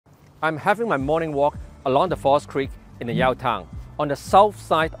I'm having my morning walk along the Falls Creek in the Yaletown on the south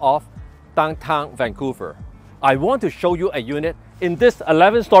side of downtown Vancouver. I want to show you a unit in this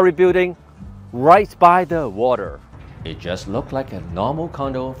 11-story building right by the water. It just looks like a normal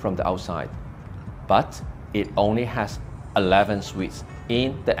condo from the outside, but it only has 11 suites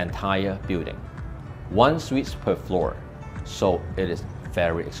in the entire building. 1 suite per floor, so it is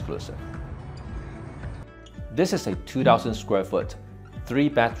very exclusive. This is a 2,000 square foot,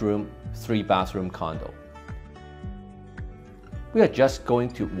 3-bedroom, 3-bathroom condo. We are just going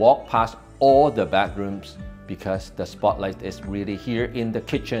to walk past all the bedrooms because the spotlight is really here in the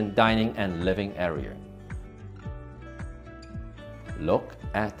kitchen, dining, and living area. Look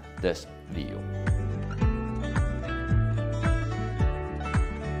at this view.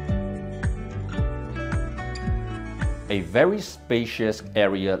 A very spacious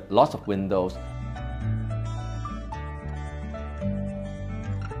area, lots of windows.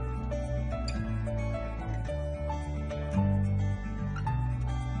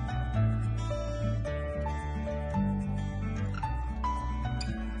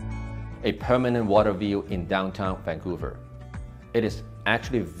 A permanent water view in downtown Vancouver. It is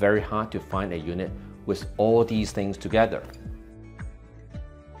actually very hard to find a unit with all these things together.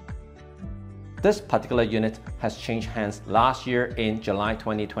 This particular unit has changed hands last year in July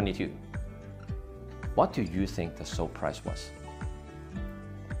 2022. What do you think the sold price was?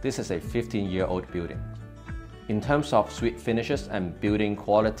 This is a 15-year-old building. In terms of suite finishes and building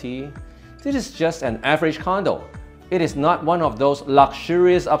quality, this is just an average condo. It is not one of those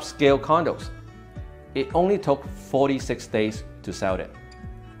luxurious upscale condos. It only took 46 days to sell it,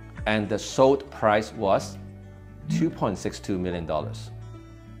 and the sold price was $2.62 million.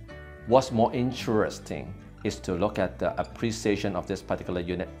 What's more interesting is to look at the appreciation of this particular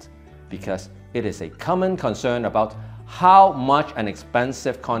unit, because it is a common concern about how much an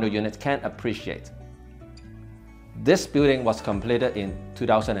expensive condo unit can appreciate. This building was completed in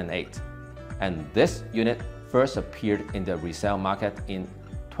 2008, and this unit first appeared in the resale market in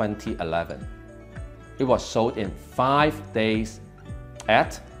 2011. It was sold in 5 days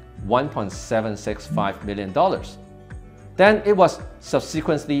at $1.765 million. Then it was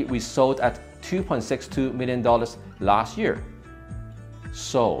subsequently resold at $2.62 million last year.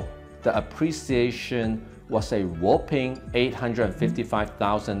 So the appreciation was a whopping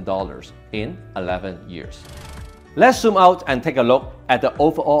 $855,000 in 11 years. Let's zoom out and take a look at the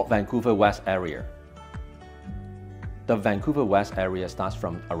overall Vancouver West area. The Vancouver West area starts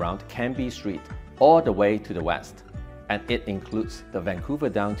from around Cambie Street all the way to the west, and it includes the Vancouver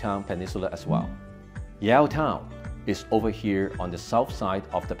downtown peninsula as well. Yaletown is over here on the south side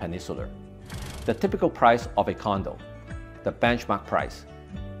of the peninsula. The typical price of a condo, the benchmark price,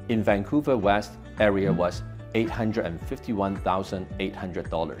 in Vancouver West area was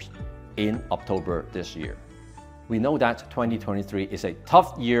 $851,800 in October this year. We know that 2023 is a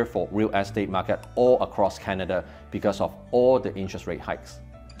tough year for real estate market all across Canada because of all the interest rate hikes.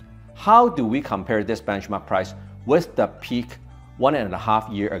 How do we compare this benchmark price with the peak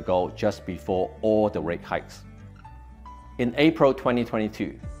 1.5 years ago, just before all the rate hikes? In April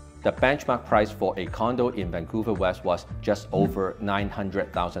 2022, the benchmark price for a condo in Vancouver West was just over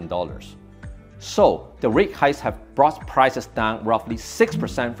 $900,000. So the rate hikes have brought prices down roughly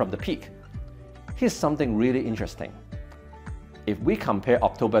 6% from the peak. Here's something really interesting. If we compare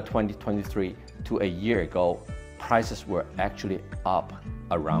October 2023 to a year ago, prices were actually up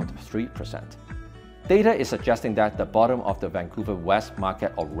around 3%. Data is suggesting that the bottom of the Vancouver West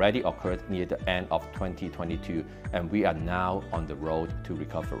market already occurred near the end of 2022, and we are now on the road to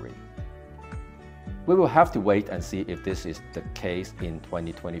recovery. We will have to wait and see if this is the case in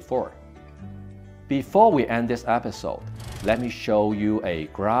 2024. Before we end this episode, let me show you a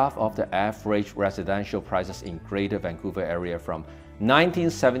graph of the average residential prices in Greater Vancouver area from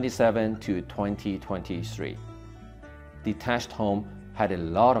 1977 to 2023. Detached home had a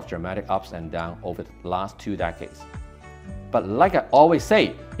lot of dramatic ups and downs over the last 2 decades. But like I always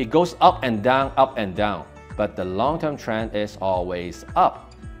say, it goes up and down, but the long-term trend is always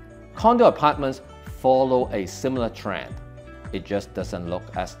up. Condo apartments follow a similar trend. It just doesn't look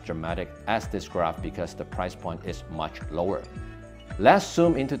as dramatic as this graph because the price point is much lower. Let's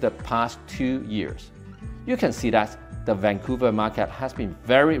zoom into the past 2 years. You can see that the Vancouver market has been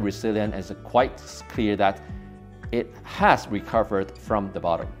very resilient, and it's quite clear that it has recovered from the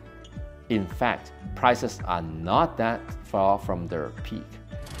bottom. In fact, prices are not that far from their peak.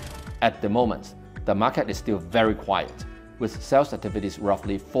 At the moment, the market is still very quiet, with sales activities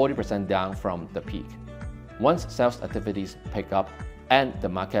roughly 40% down from the peak. Once sales activities pick up and the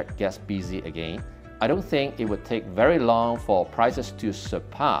market gets busy again, I don't think it would take very long for prices to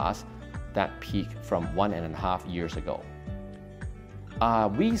surpass that peak from 1.5 years ago. Are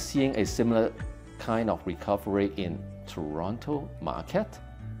we seeing a similar kind of recovery in Toronto market?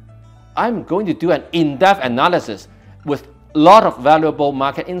 I'm going to do an in-depth analysis with a lot of valuable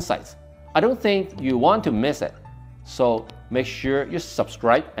market insights. I don't think you want to miss it. So make sure you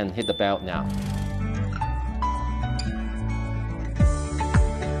subscribe and hit the bell now.